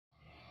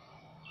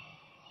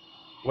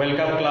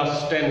Welcome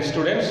class 10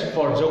 students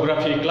for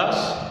geography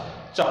class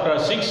chapter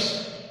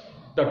 6.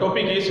 The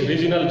topic is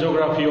regional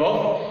geography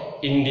of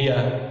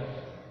India.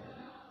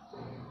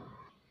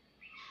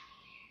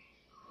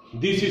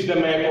 This is the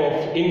map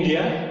of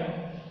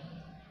India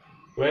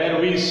where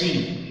we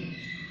see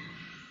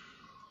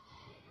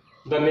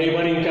the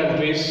neighboring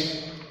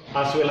countries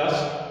as well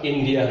as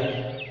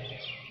India.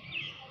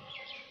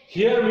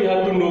 Here we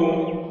have to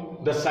know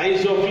the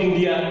size of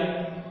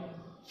India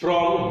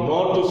from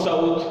north to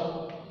south,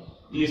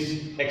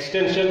 is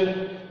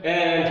extension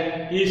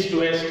and east to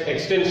west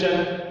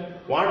extension,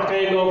 what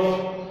kind of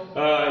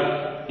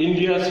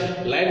India's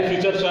land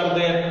features are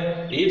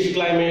there, its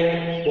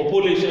climate,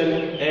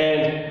 population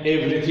and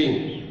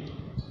everything.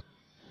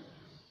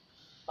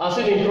 As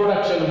an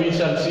introduction, we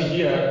shall see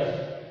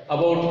here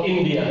about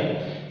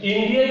India.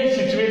 India is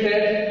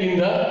situated in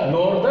the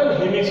northern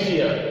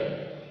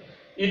hemisphere.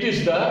 It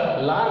is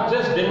the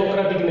largest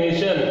democratic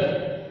nation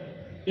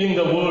in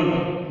the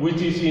world,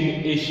 which is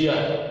in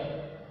Asia.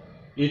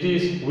 It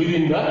is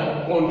within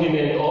the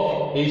continent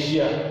of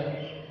Asia.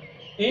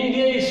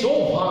 India is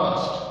so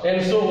vast,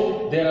 and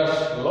so there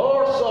are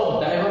lots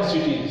of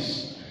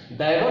diversities.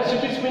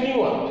 Diversities meaning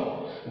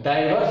what?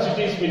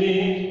 Diversities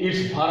meaning its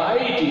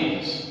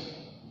varieties.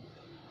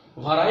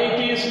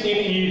 Varieties in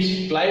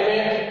its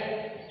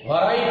climate,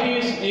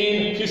 varieties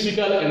in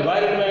physical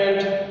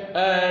environment,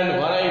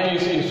 and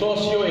varieties in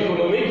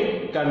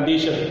socio-economic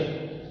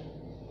condition.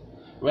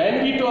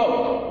 When we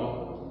talk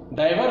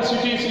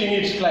diversities in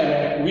its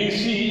climate, we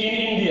see in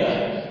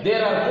India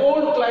there are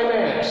cold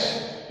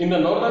climates in the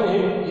northern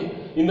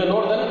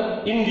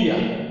India,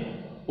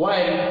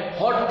 while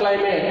hot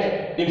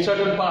climate in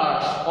certain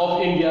parts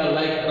of India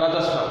like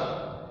Rajasthan.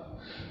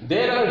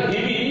 There are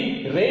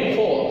heavy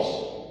rainfalls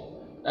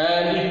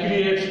and it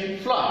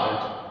creates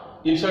flood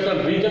in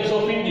certain regions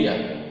of India,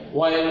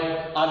 while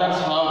others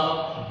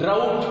have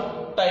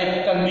drought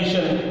type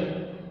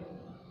condition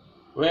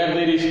where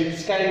there is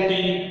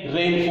scanty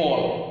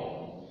rainfall.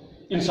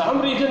 In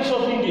some regions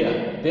of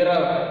India, there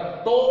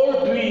are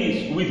tall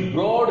trees with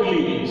broad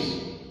leaves,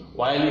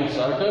 while in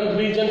certain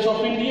regions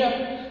of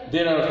India,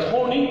 there are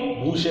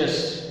thorny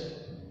bushes,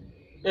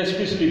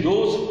 especially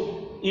those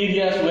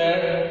areas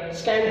where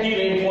scanty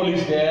rainfall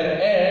is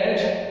there and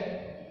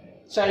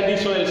sandy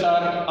soils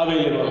are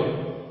available.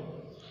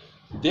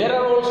 There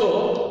are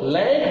also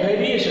land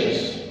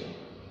variations.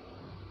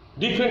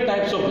 Different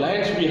types of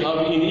lands we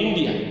have in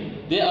India.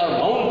 There are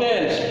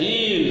mountains,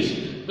 hills,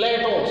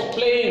 plateaus,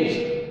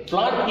 plains,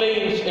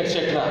 floodplains,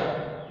 etc.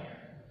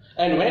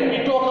 And when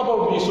we talk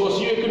about the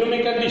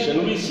socio-economic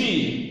condition, we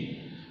see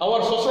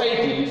our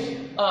societies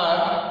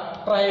are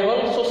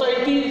tribal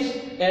societies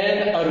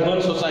and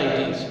urban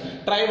societies.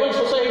 Tribal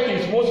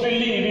societies mostly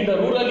live in the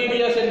rural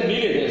areas and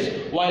villages,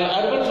 while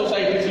urban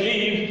societies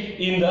live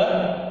in the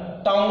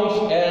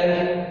towns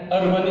and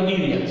urban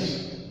areas.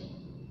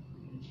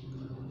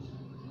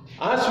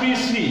 As we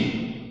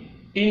see,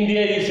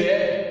 India is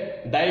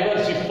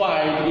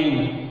diversified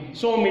in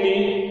so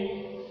many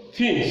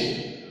things,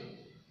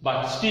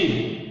 but still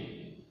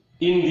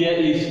India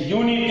is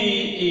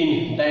unity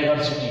in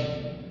diversity.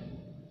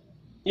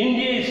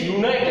 India is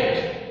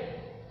united,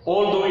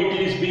 although it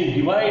is being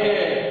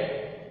divided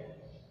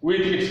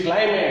with its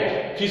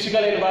climate,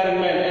 physical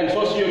environment and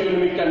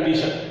socio-economic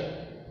condition,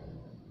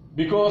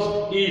 because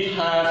it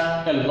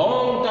has a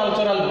long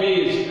cultural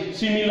base,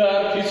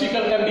 similar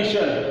physical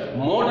condition,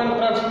 modern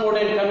transport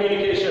and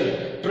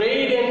communication,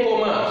 trade and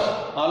commerce,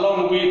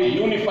 along with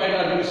unified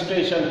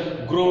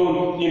administration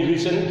grown in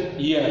recent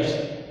years.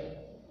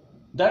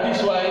 That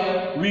is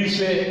why we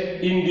say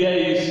India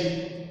is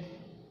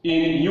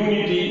in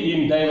unity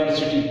in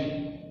diversity.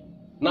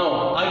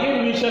 Now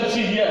again we shall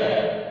see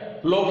here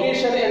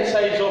location and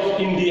size of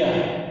India.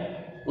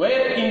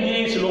 Where India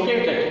is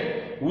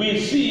located, we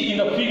see in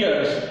the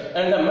figures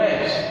and the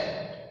maps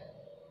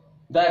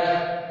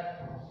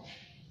that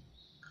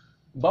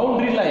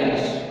boundary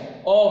lines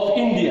of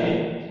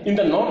India. In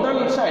the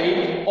northern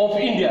side of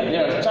India,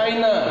 there are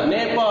China,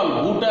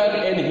 Nepal, Bhutan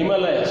and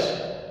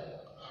Himalayas.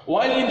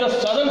 While in the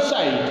southern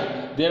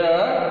side, there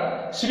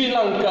are Sri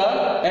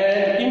Lanka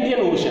and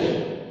Indian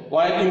Ocean.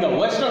 While in the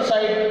western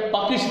side,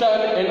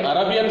 Pakistan and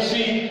Arabian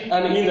Sea,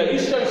 and in the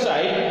eastern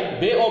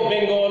side, Bay of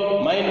Bengal,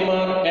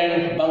 Myanmar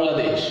and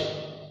Bangladesh.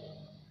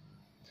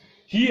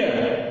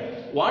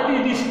 Here, what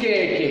is this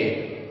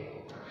KK?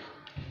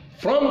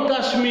 From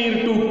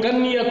Kashmir to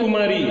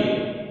Kanyakumari,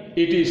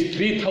 it is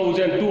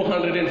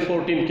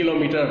 3,214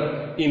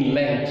 kilometers in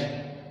length.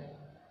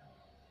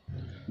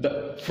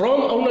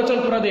 From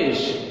Arunachal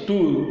Pradesh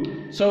to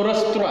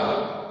Saurashtra,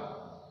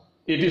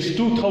 it is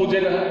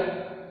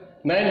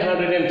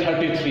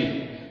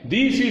 2,933.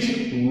 This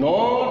is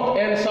north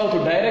and south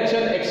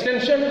direction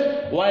extension,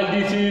 while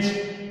this is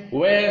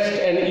west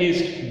and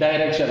east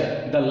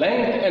direction, the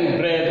length and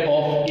breadth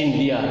of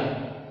India.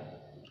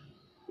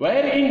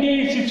 Where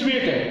India is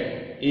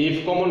situated,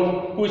 if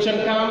common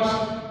question comes,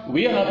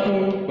 we have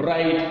to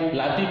write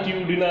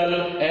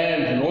latitudinal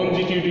and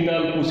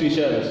longitudinal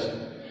positions.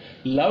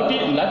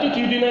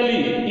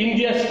 Latitudinally,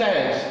 India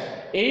stands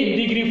 8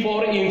 degree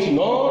 4 inch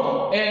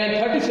north and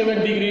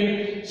 37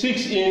 degree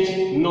 6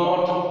 inch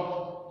north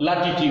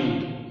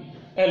latitude,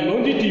 and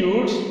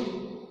longitudes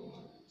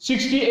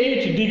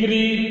 68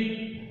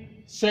 degree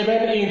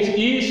 7 inch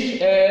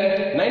east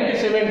and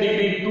 97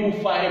 degree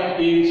 25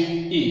 inch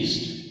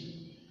east.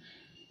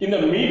 In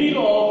the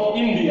middle of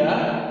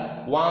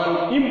India,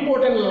 one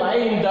important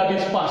line that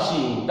is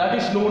passing, that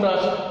is known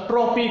as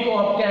Tropic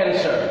of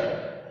Cancer.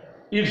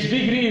 Its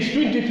degree is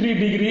 23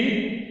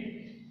 degree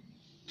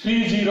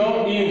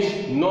 30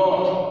 inch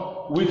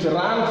north, which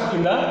runs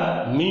in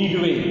the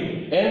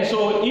midway. And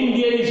so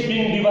India is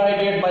being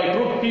divided by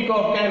Tropic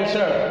of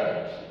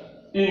Cancer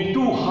in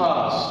two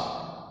halves.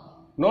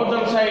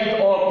 Northern side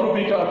of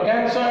Tropic of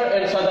Cancer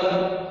and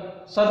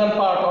southern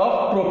part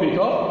of Tropic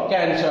of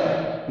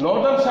Cancer.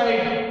 Northern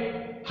side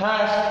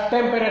has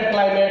temperate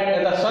climate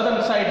and the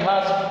southern side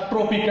has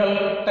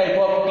tropical type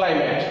of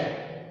climate.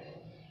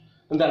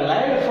 And the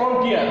land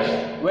frontiers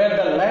where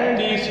the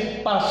land is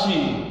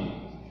passing,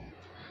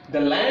 the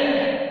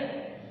land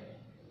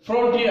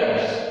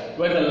frontiers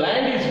where the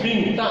land is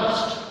being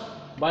touched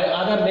by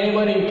other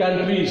neighboring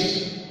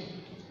countries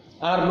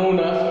are known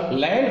as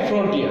land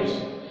frontiers.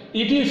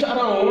 It is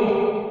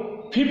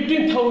around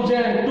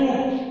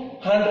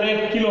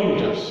 15,200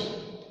 kilometers.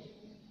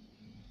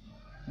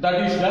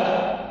 That is the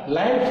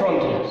land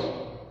frontiers.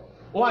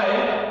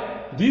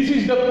 While this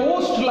is the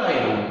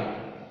coastline.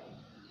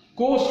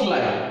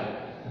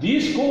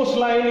 This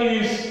coastline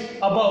is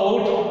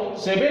about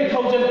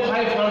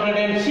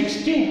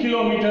 7,516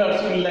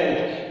 kilometers in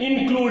length,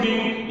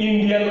 including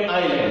Indian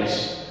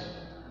islands.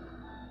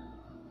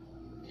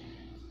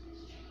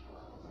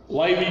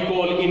 Why we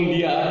call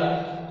India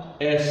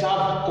a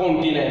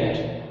subcontinent?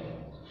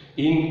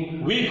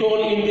 We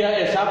call India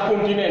a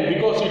subcontinent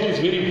because it is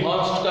a very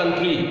vast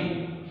country.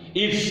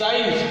 Its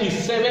size is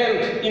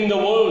 7th in the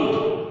world,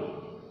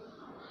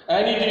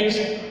 and it is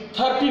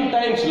 13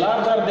 times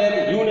larger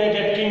than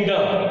United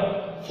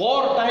Kingdom,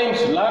 4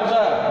 times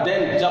larger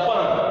than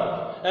Japan,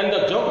 and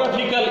the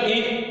geographical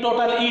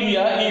total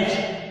area is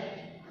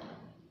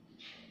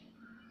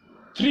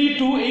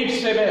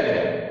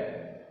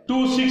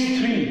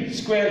 3287,263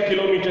 square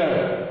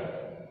kilometer.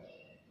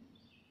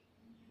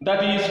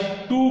 That is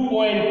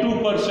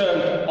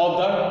 2.2% of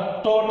the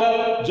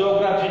total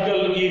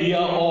geographical area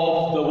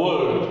of the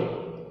world.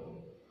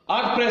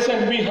 At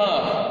present we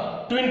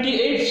have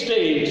 28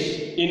 states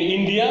in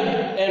India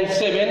and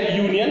 7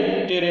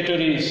 union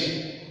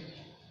territories.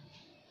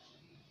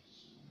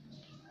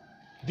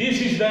 This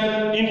is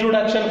the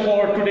introduction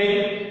for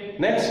today.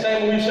 Next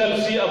time we shall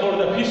see about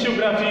the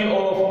physiography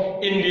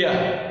of India.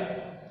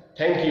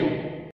 Thank you.